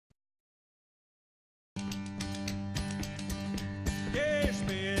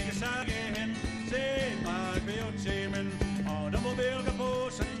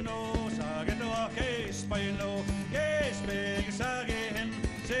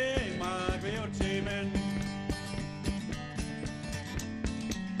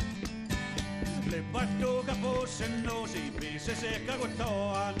no si pisse se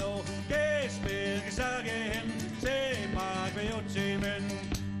kagutoano kespel sagen se magveotsimen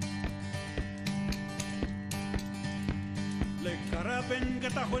le karapen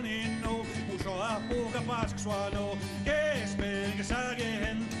katajonino uso apuga pasxuano kespel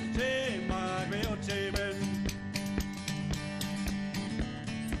sagen se magveotsimen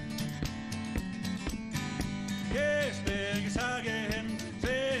kespel sagen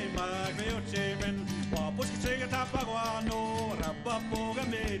se magveotsimen Puskitsega tapaguano, rapapuga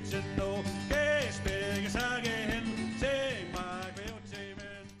michino, kespega sagen, se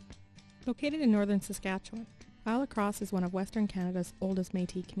magveotsimen. Located in northern Saskatchewan, île-à-la is one of Western Canada's oldest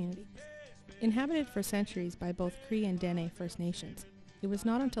Métis communities. Inhabited for centuries by both Cree and Dene First Nations, it was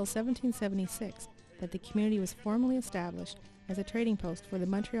not until 1776 that the community was formally established as a trading post for the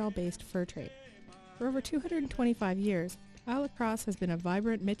Montreal-based fur trade. For over 225 years, île-à-la has been a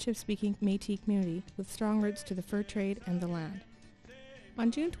vibrant Michif-speaking Métis community with strong roots to the fur trade and the land.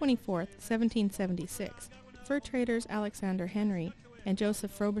 On June 24, 1776, fur traders Alexander Henry and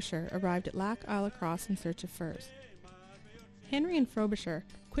Joseph Frobisher arrived at Lac île-à-la in search of furs. Henry and Frobisher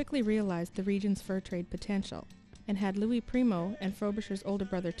quickly realized the region's fur trade potential and had Louis Primo and Frobisher's older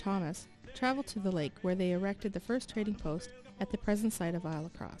brother Thomas travel to the lake where they erected the first trading post at the present site of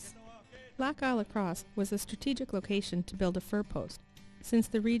île-à-la. Lac île-à-la was a strategic location to build a fur post, since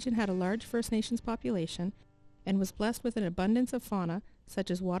the region had a large First Nations population and was blessed with an abundance of fauna such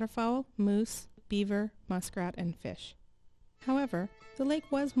as waterfowl, moose, beaver, muskrat, and fish. However, the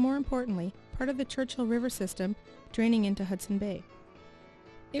lake was, more importantly, part of the Churchill River system draining into Hudson Bay.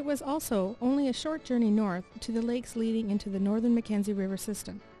 It was also only a short journey north to the lakes leading into the northern Mackenzie River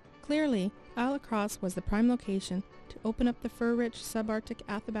system. Clearly, île-à-la was the prime location to open up the fur-rich subarctic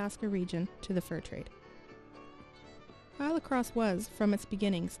Athabasca region to the fur trade. île-à-la was, from its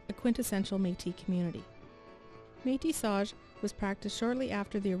beginnings, a quintessential Métis community. Métissage was practiced shortly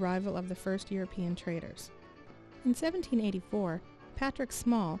after the arrival of the first European traders. In 1784, Patrick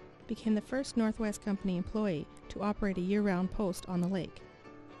Small became the first Northwest Company employee to operate a year-round post on the lake.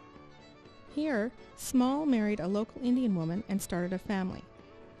 Here, Small married a local Indian woman and started a family,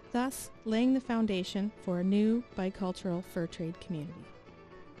 thus laying the foundation for a new bicultural fur trade community.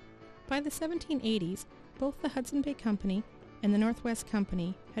 By the 1780s, both the Hudson Bay Company and the Northwest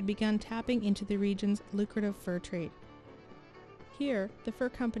Company had begun tapping into the region's lucrative fur trade. Here, the fur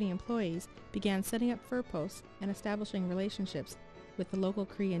company employees began setting up fur posts and establishing relationships with the local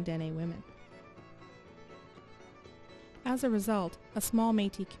Cree and Dene women. As a result, a small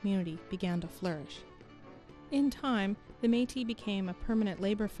Métis community began to flourish. In time, the Métis became a permanent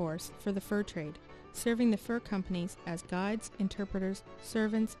labor force for the fur trade, serving the fur companies as guides, interpreters,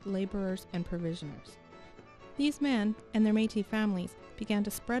 servants, laborers, and provisioners. These men and their Métis families began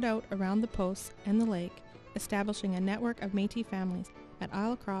to spread out around the posts and the lake, establishing a network of Métis families at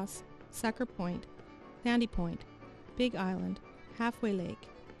île-à-la, Sucker Point, Sandy Point, Big Island, Halfway Lake,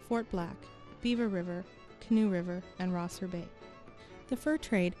 Fort Black, Beaver River, Canoe River, and Rosser Bay. The fur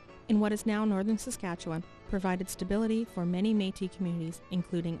trade in what is now northern Saskatchewan provided stability for many Métis communities,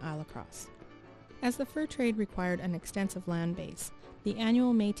 including île-à-la. As the fur trade required an extensive land base, the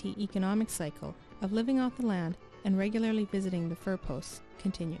annual Métis economic cycle of living off the land and regularly visiting the fur posts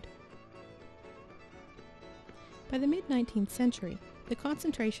continued. By the mid-19th century, the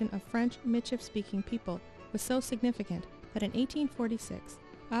concentration of French Michif-speaking people was so significant that in 1846,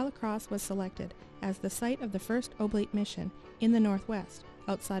 île-à-la was selected as the site of the first Oblate mission in the Northwest,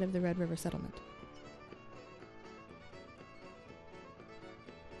 outside of the Red River settlement.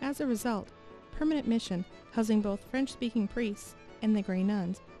 As a result, permanent mission housing both French-speaking priests and the Grey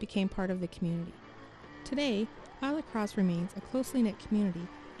Nuns became part of the community. Today, île-à-la remains a closely knit community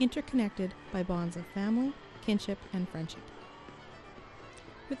interconnected by bonds of family, kinship, and friendship.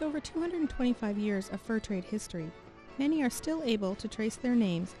 With over 225 years of fur trade history, many are still able to trace their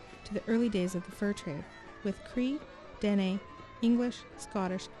names to the early days of the fur trade, with Cree, Dene, English,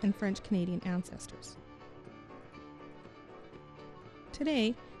 Scottish, and French-Canadian ancestors.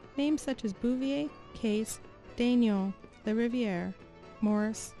 Today, names such as Bouvier, Case, Daignon, La Rivière,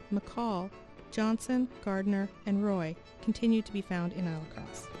 Morris, McCall, Johnson, Gardner, and Roy continue to be found in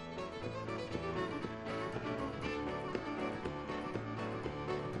île-à-la.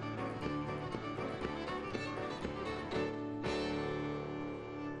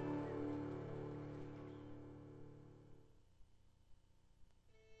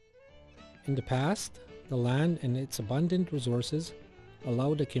 In the past, the land and its abundant resources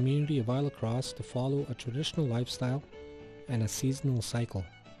allowed the community of île-à-la to follow a traditional lifestyle and a seasonal cycle.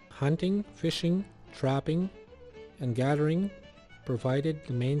 Hunting, fishing, trapping, and gathering provided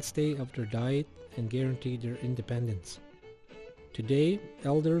the mainstay of their diet and guaranteed their independence. Today,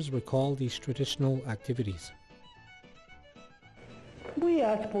 elders recall these traditional activities. We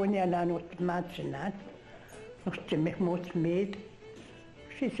are Sponian with Matsinat, Nostimik made.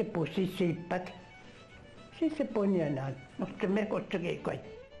 She's a pussy sipat. She's a Ponian, Nostimik or Tagay.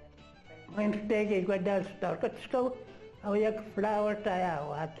 When Stagay got down Starkatsko, I have flower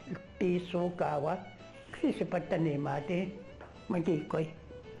tayawa, piso kawa. She's a patanimati, Magikoi.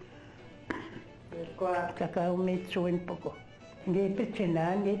 Kakao meat so in Poco.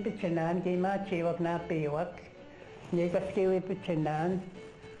 Gipichinan, Gimachi na pewak. Gigaski Pichinan,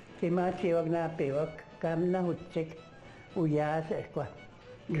 Gimachi na pewak, Kamna Hutsik, Uyas, Equa.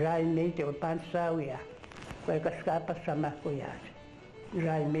 Dry meat or pansawia, where Cascapa Samakuyas.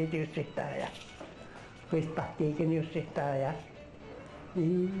 Dry meat you sitaya. With Pakikan you sitaya.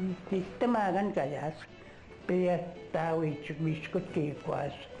 Tamagan Kayas, Pia Tawich, Biscuit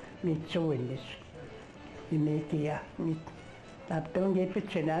was, Mitsuinis. Metia, Tapton gave it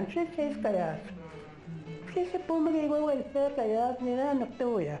Chinan, she says Kayas. She's a Pumari welfare Kayas, Nilan of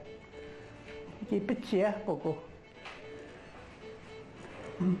Toya. Keep it here, Poco.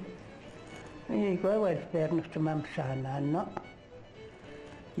 You go welfare, Mr. Mamsana, no?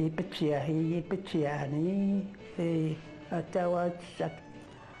 Keep it here, he, at our sat.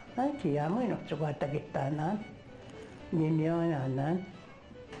 I am not so what I get done. Gimion,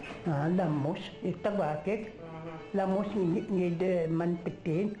 Lamus, it's a bucket. Lamus need man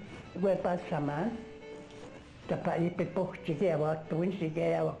pitin, where pass saman. The pipe about twins, she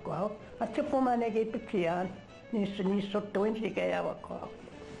gave our cow. At the woman I gave Pichian, Nisso twins, she gave our cow.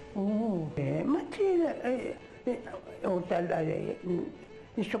 Oh, Matilda,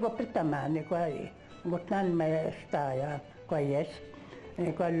 it's a pitaman, quite. What none may style, quite yes.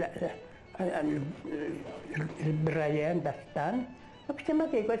 Brian, that's done. Kasi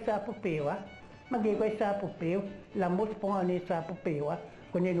magigay sa pupiwa, lamos po nga ni sa pupiwa,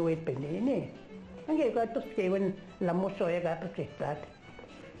 kung inuwi pinini. Magigay ito skiwan, lamos o yaga pasitat.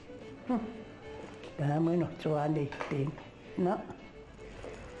 Dami no, suwan itin, no?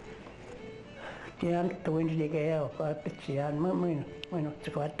 Kaya tuwin di kaya ako, pitsiyan mo, no,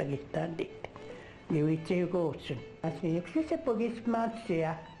 suwan tagitan dit. Giwitsi ko usun. Asi, kasi pagis mat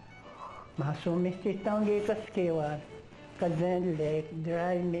siya, masumistitang gigaskiwan. Kazen lake,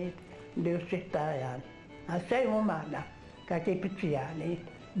 dry meat, Dusitayan. I say, Umana, Kakipichiani,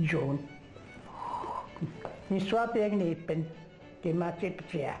 June. He swap egg nipin,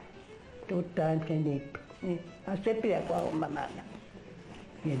 Kimachipia, 2 times in nip. I say, Piaqua, Mamana.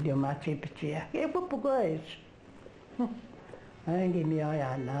 You do Machipia. Give up, guys. I give me a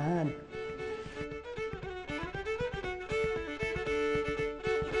yan.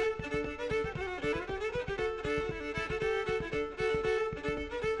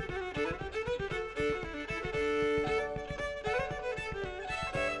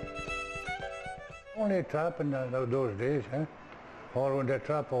 Only trap in those days, all when they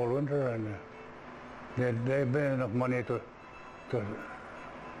trap all winter, and they made enough money to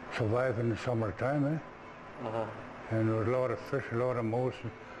survive in the summertime, And there was a lot of fish, a lot of moose.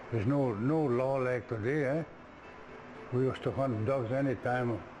 There's no law like today, We used to hunt doves any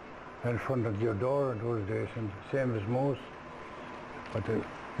time in front of your door in those days, and same as moose. But the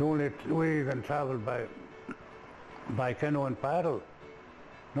only way you can travel by canoe and paddle,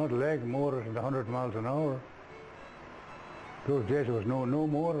 not leg motors at 100 miles an hour. Those days there was no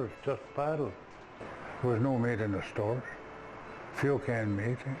motors, just paddle. There was no meat in the stores. Few canned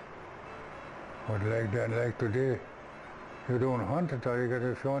meat. But like today, you don't hunt it, or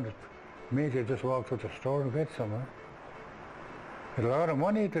if you want meat, you just walk to the store and get some. It's a lot of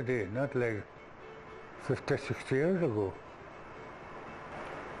money today, not like 50, 60 years ago.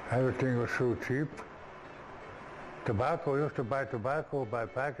 Everything was so cheap. Tobacco, used to buy tobacco by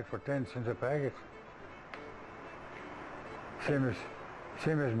packet for 10 cents a packet. Same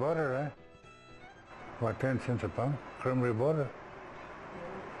as butter, What, 10 cents a pound? Creamery butter.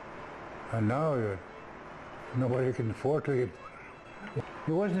 And now nobody can afford to eat.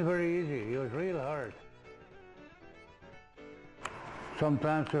 It wasn't very easy. It was real hard.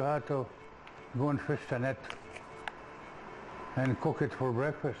 Sometimes we had to go and fish the net and cook it for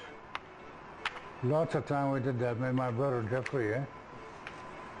breakfast. Lots of time we did that with my brother Jeffrey,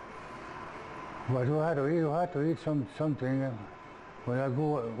 But you had to eat something. When I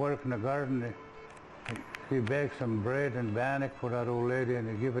go work in the garden, he baked some bread and bannock for that old lady, and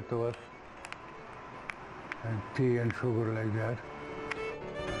he give it to us, and tea and sugar like that.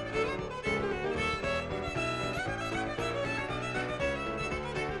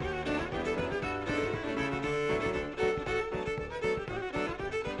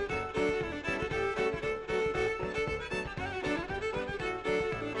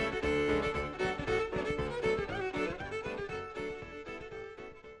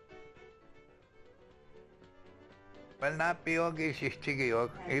 Well, not be okay, sister Georg,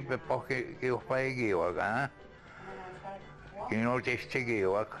 if a pocket Georg by Georg, huh? You know, sister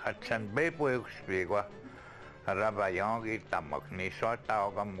Georg had some paperwork speaker. Rabayangi tamak ni sota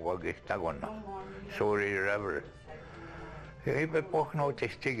ogam wagistagona. Sorry, Reverend. If a pock no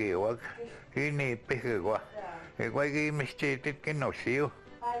sister Georg, he need pigwa. If I give mistake, can no see you.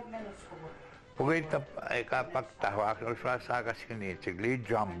 5 minutes for Pagkita ay kapag tawag sa Saskatchewan,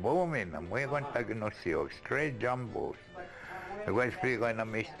 jumbo min, may kung taginosyo, straight jumbo. Kung speak ko na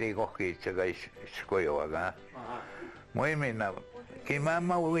mistake ko kitsa guys, skoyo aga. May min na,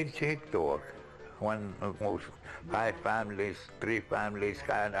 kimama with hektor, 5 families, 3 families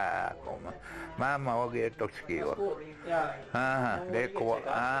kada ako. Mama wag ito skiyo. Deko,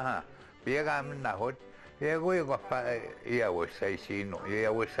 piya kami nahot. Yeah, we got yeah, was say no,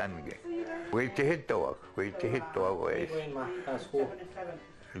 yeah, was sangue. We to hit dog, ways.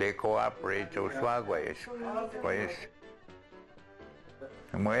 They cooperate to swagways. Ways.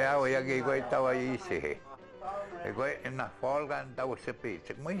 Moya, we are going to our easy. They go in a fall gun, that was a piece.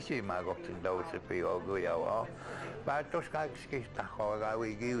 We see my got in those a pay or go out. But those guys get the hog,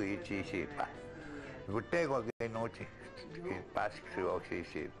 we give it easy. We take again, notice, pass through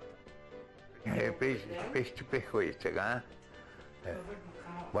easy. Peixe de percoíte, né?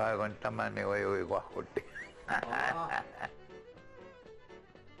 Vai aguentar mais nem eu igual a cote.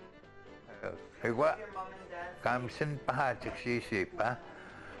 Igual, kamsin pahatik sisi pa.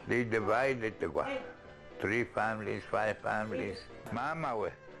 They divided the igual. 3 families, 5 families.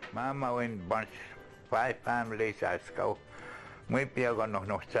 Mama went bunch 5 families as go. Muy piago no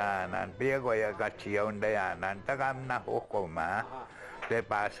sanan, piago ya gachion dayanan, tagam na hukuma. De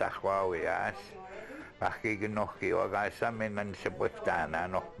pasa Huaweias, Pakiginoki or Gasamina and Sepustana,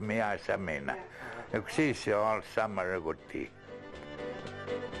 no Mia Samina. Exist all summer good tea.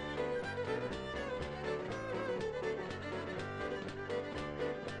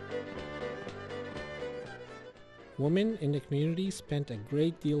 Women in the community spent a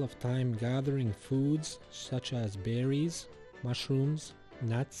great deal of time gathering foods such as berries, mushrooms,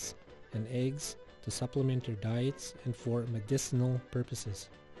 nuts, and eggs to supplement their diets and for medicinal purposes.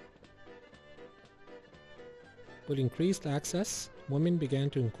 With increased access, women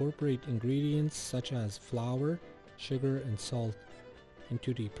began to incorporate ingredients such as flour, sugar, and salt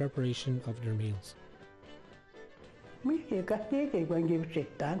into the preparation of their meals.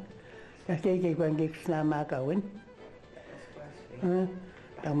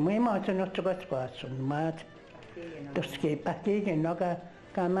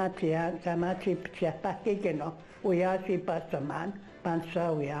 Kamati Pakigino, Uyasi Pasaman,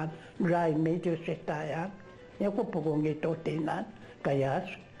 Pansawian, Rai Métis Itayan, Yakupungi Totinan, Kayas,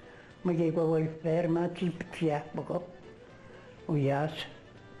 Magigo Ferma Chipiapogo, Uyas.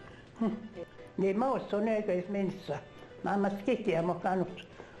 The most sonega is Mensa, Namaskiti Amokanus,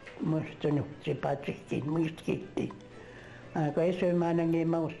 Mustanu, Chipachikin, Muskiti. I guess a man and a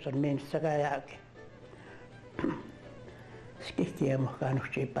mouse on Mensa Gayaki.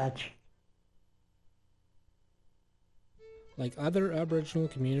 Like other Aboriginal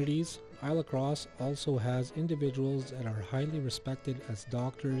communities, île-à-la also has individuals that are highly respected as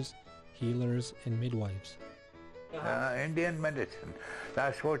doctors, healers, and midwives. Indian medicine,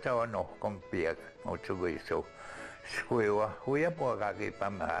 that's what I know, compare, so Squiwa, we are Pogaki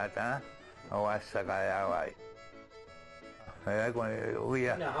Pamata, or Sagayawai. We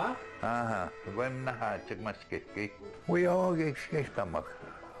are, when the heart took Muskiki. We all get stomach,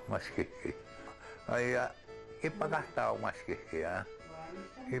 Muskiki. I keep a gasta Muskiki,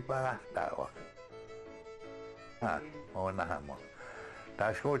 keep a gasta. On the hammer.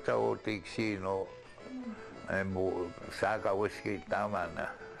 That's what I would take, and Saga whiskey Tamana.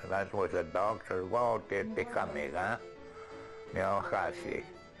 That was a doctor, go out there, take a mega. Now, Hasi,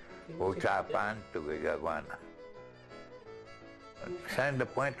 Uchapan to Gagwana. Send the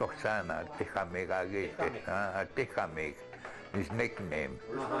point of Sana, Tikamik, his nickname.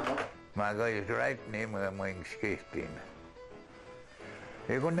 My guy's right name is Mwing Skistin.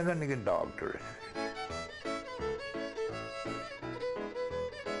 You're going to get doctors.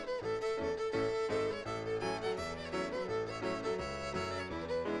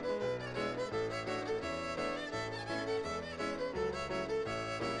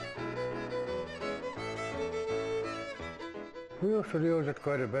 We used to use it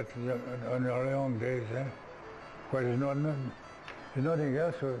quite a bit in our young days, But there's nothing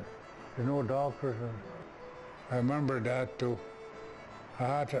else. There's no doctors. I remember that too. I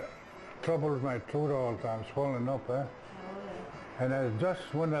had trouble with my throat all the time, swelling up, And just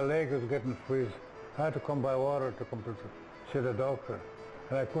when the leg was getting freeze, I had to come by water to come to see the doctor.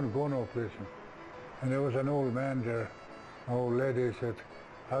 And I couldn't go no place. And there was an old man there, an old lady said,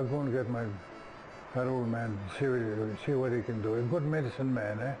 I'll go and get that old man, see what he can do. A good medicine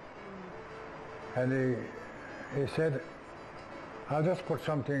man, eh? And he said, I'll just put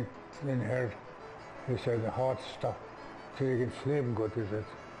something in here. He said, the hot stuff, so you can sleep good, he said.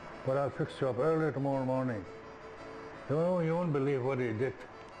 But I'll fix you up early tomorrow morning. You won't believe what he did,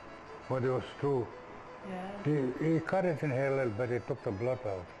 what it was true. Yeah. He cut it in here a little bit, he took the blood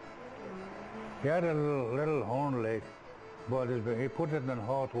out. He had a little horn leg, but he put it in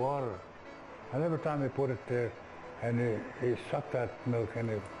hot water. And every time he put it there, and he sucked that milk and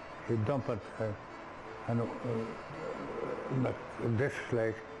he dumped it in a dish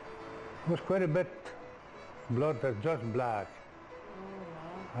like. It was quite a bit blood, that's just black.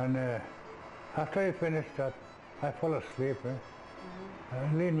 Oh, wow. And after he finished that, I fell asleep.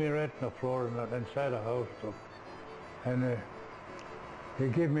 And he laid me right on the floor inside the house. So. And he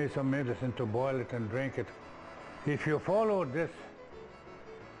gave me some medicine to boil it and drink it. If you follow this,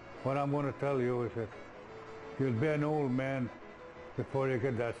 what I'm going to tell you is that you'll be an old man before you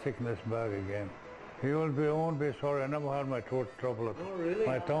get that sickness back again. You won't be sorry. I never had my throat trouble. Oh, really?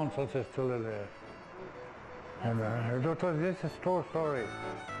 My tonsils are still there. And this is true story.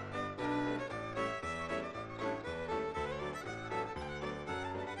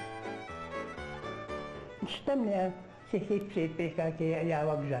 Stemnia se hipsiipika ki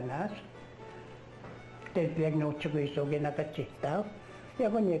jaavaksanas. Telpiak nuutsukuisuuki nakatsittau. Ja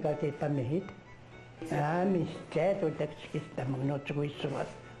kun niekati tamihit. Mistä tuotaksikista mun nuutsukuisuvat.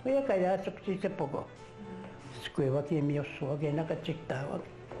 Ja kajasuksi se poko. Skuiva kiemiossuoki nakatsittau.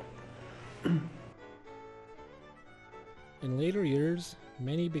 In later years,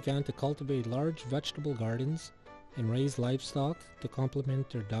 many began to cultivate large vegetable gardens and raise livestock to complement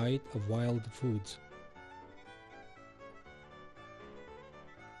their diet of wild foods.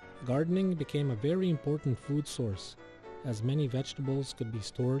 Gardening became a very important food source, as many vegetables could be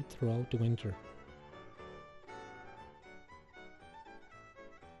stored throughout the winter.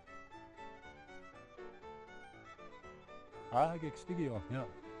 Kiskinohamakoya,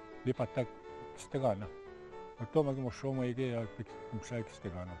 lipatak Kiskinohamakoya. Ottoma mo shomo ige ya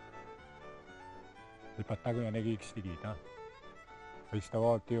Kiskinohamakoya. Lipatak ya negi Kiskinohamakoya.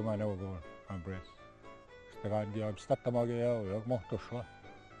 Istava tiuma nagu ambres. Kiskinohamakoya stattamage ja mohtoshwa.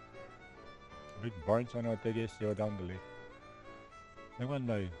 Big barns on out there down the lake. The one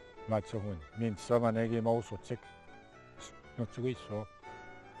day, Matsuhun means someone again also check. Not so so.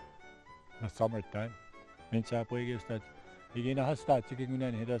 The summertime means I play that again has started checking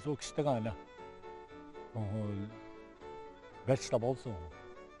in here as Oxtagana. Vegetables.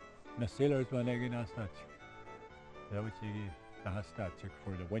 The sailors one again has that. That was the has started check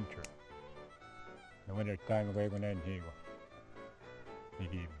for the winter. The winter time away when I here.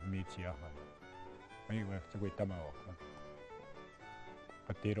 Maybe meets ya.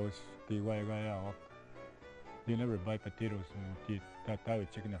 Potatoes, you never buy potatoes and that type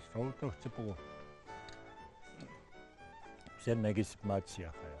of chicken is so simple. Sen megis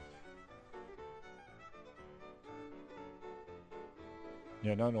matsia.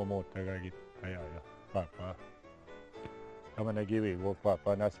 Yeah, no more tagagit. Papa. I'm gonna give it work,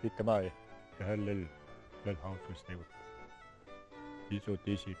 Papa, and I speak to my little house to stay with. This or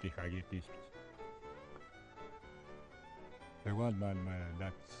this, if I get this. The one man,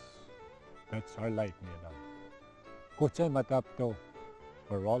 that's our life, Kutse matapto,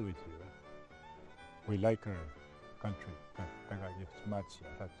 we're always here. We like our country.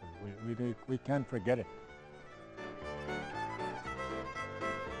 We can't forget it.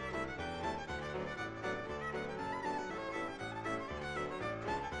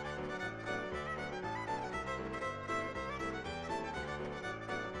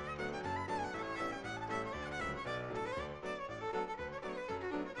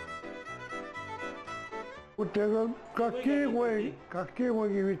 Какие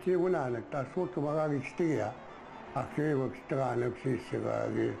гивити унанек, та сутка магаги стига, а кевок странек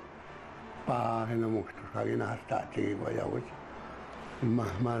сисгаги, па на мухту, хаги на стати гоявус.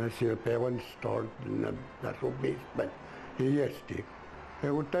 Махмана сил певан стор на субис, but ести.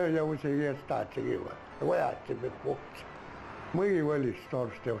 Егута явус е стати гива. Гояти бе пукт. Мы вели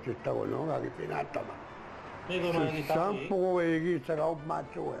стор стевти того, но гаги пинатама. Сампо еги сарау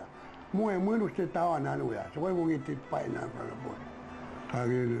мачуя. Muy usted estaba en la luna, se fue muy paina para la puerta.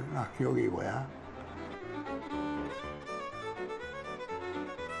 Aquí yo vivo ya.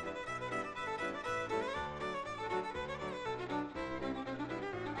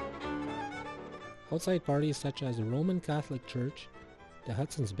 Outside parties such as the Roman Catholic Church, the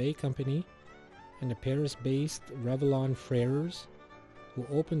Hudson's Bay Company, and the Paris-based Revlon Frères who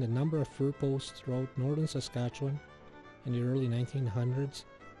opened a number of fur posts throughout northern Saskatchewan in the early 1900s,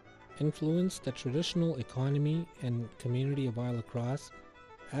 influenced the traditional economy and community of Île-à-la,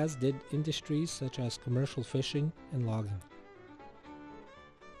 as did industries such as commercial fishing and logging.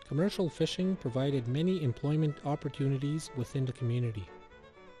 Commercial fishing provided many employment opportunities within the community.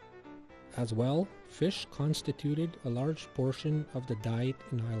 As well, fish constituted a large portion of the diet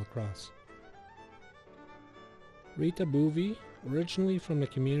in Île-à-la. Rita Boovy, originally from the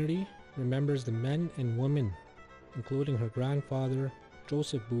community, remembers the men and women, including her grandfather,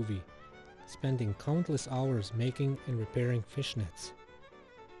 Joseph Boovy, spending countless hours making and repairing fish nets.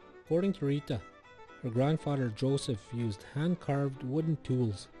 According to Rita, her grandfather Joseph used hand-carved wooden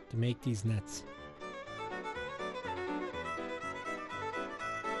tools to make these nets.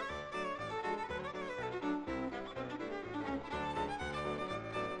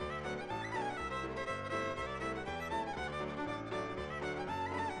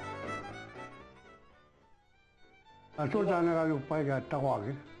 Sultana paika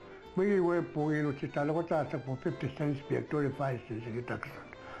tawagi. We were pulling to Talota for 50 cents, 25 cents a taxon.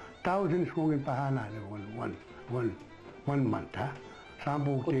 Thousands going Pahana one month, huh?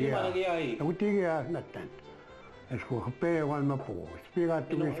 Sample tea. We take not ten. As for pay one mapo. Speak out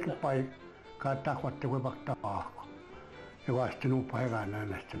to me, pike, cut what the Webak. It was to know Paigan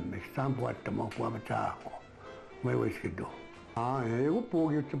and make sample at the Mokwabataco. Where we should do. Ah, you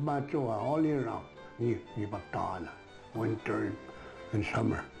pull you to Macho all year round. You Batana. Winter and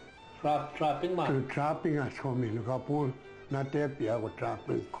summer. Trapping man. Trapping us home in Kapur, not happy, I was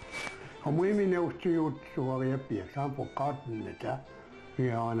trapping. And women know to so happy, sample cotton that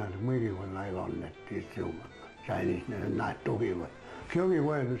we on and maybe when I on that this Chinese not to be one. Few we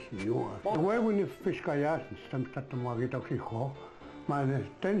were in you. The way when you fish kayaks and some start to market of Chico, man,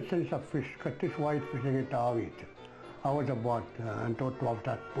 10 cents of fish, cut this white fish and get out it. I was about and thought of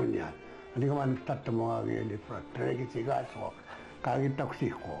that punyan. Hindi ko man start mo again for trek sigas ko. Kagi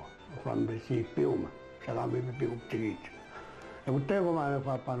toxico from the sea film. Sa kami pipiup tigit. E butte ko man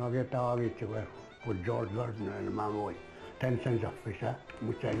pa panogeta agi chwe for George Gardner and Mamoy. 10 cents of fish,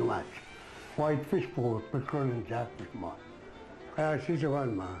 mucha nuach. White fish for petrol and jackfish mo. Kaya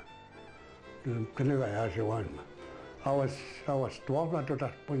sisawan ma. Kaniga ya sisawan ma. I was 12 na to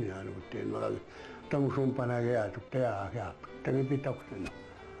tas punya no tin wala. Tangusum panagaya tuktea ya. Tangi pitok no.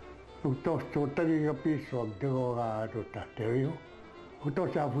 Utos totally a piece of the Taterio,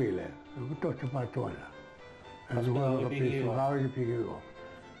 Utos Avile, Utos Patona, as well as a piece of Harry Pigo.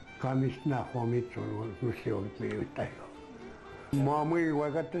 Kamisna Homitson, Lucio Tayo. Mammy,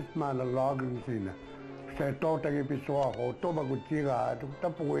 we got this man a log in Sina. Say, totally piece of Tobagutiga,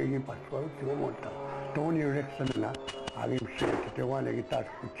 Tapuagi Patrol, Tony Rexana, I give shit the one I get touched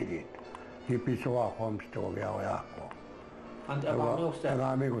with Chigit. He piece of home store, Yako. And about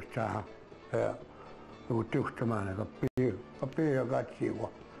amigos cha u tukta mana kapir gachiwa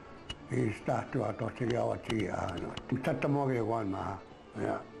I statu ato chigawa chiga no tata moge wan ma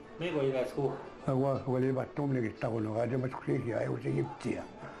ya me go ila school agua wali batum le gita no ga de maskriki ai u sigiptia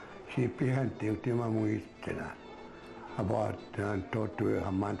si pihante ultima muy tena about to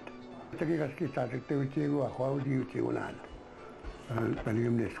a month tagi gaski sa te chigo a ho di chigo na and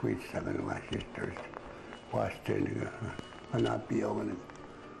panim ne sweet seven my sisters was telling Anapio and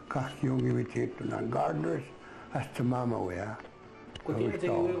Kakyong imitate to gardeners as to Mama where.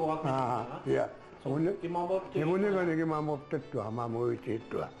 Yeah. So when you're going to give Mamma to a Mamma with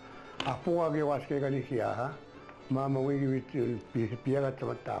it to a poor was taken here, Mamma will give it to Pierre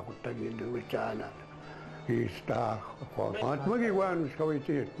Tamata, with China. He's star for Aunt Maggie one, so it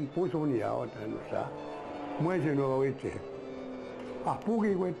is, push only out and when you know it. A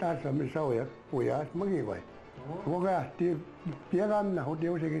poogie went as a Messiah, we asked Maggie way.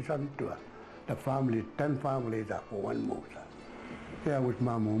 The family, 10 families are for one moose. There was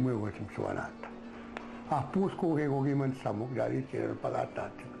Mamma, we was in Swanat. A Pusco Hegogiman Samuk, that is here,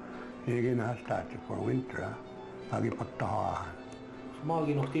 Pagatat. Again, I started for winter. I give a tar. Small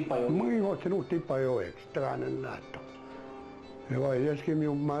no tipayo. We got no tipayo extra and that. Just give me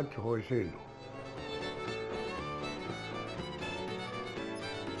much horse in.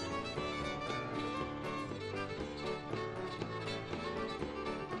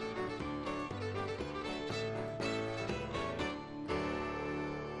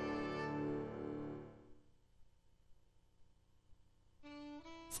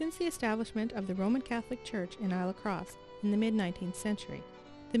 Since the establishment of the Roman Catholic Church in Île-à-la in the mid-19th century,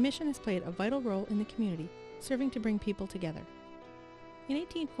 the mission has played a vital role in the community, serving to bring people together. In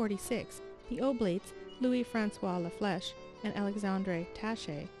 1846, the Oblates, Louis-François Laflèche and Alexandre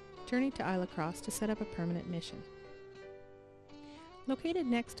Taché, journeyed to Île-à-la to set up a permanent mission. Located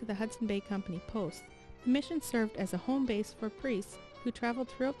next to the Hudson Bay Company posts, the mission served as a home base for priests who traveled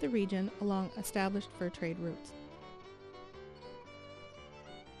throughout the region along established fur trade routes.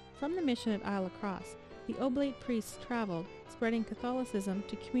 From the mission at Crosse, the Oblate priests traveled, spreading Catholicism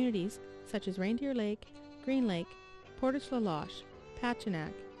to communities such as Reindeer Lake, Green Lake, Portage-la-Loche,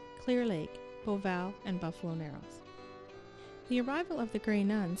 Pachinak, Clear Lake, Beauval, and Buffalo Narrows. The arrival of the Grey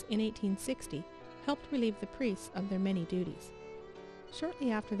Nuns in 1860 helped relieve the priests of their many duties.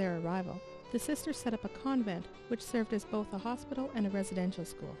 Shortly after their arrival, the sisters set up a convent which served as both a hospital and a residential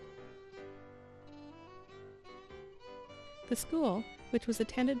school. The school, which was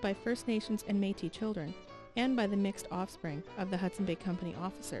attended by First Nations and Métis children, and by the mixed offspring of the Hudson Bay Company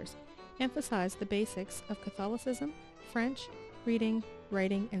officers, emphasized the basics of Catholicism, French, reading,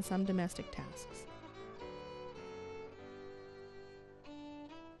 writing, and some domestic tasks.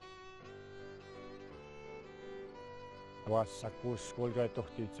 Was school guy took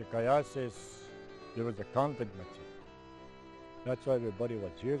the there was a convent. That's why everybody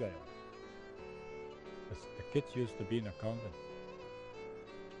was here. The kids used to be in a convent.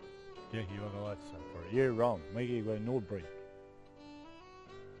 Yeah, you know for year round, maybe no break.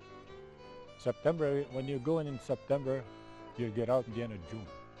 September, when you go in September, you get out in the end of June.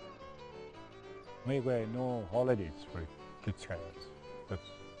 Maybe no holidays for kids. That's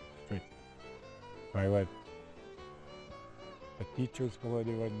straight. I went. The teachers they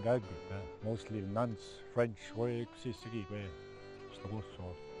weren't that good. Mostly nuns, French,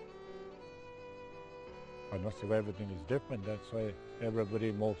 but most of everything is different. That's why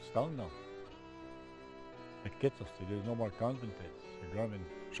everybody moves down now. It gets us to there's no more convent days. The government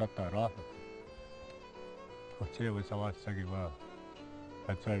shut that off. That's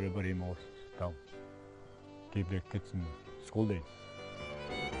why everybody moves down. Keep their kids in school days.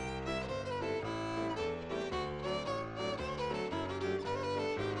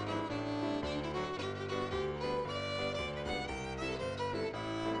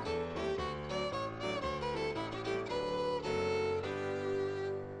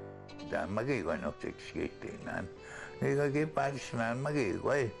 Magigay no tikskitin. Nagigay pagisman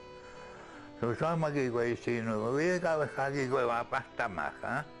magigay. So magigay sino. Wala ka magigay wapasta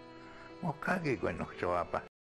maka. Mo kagigay no sa wapasta.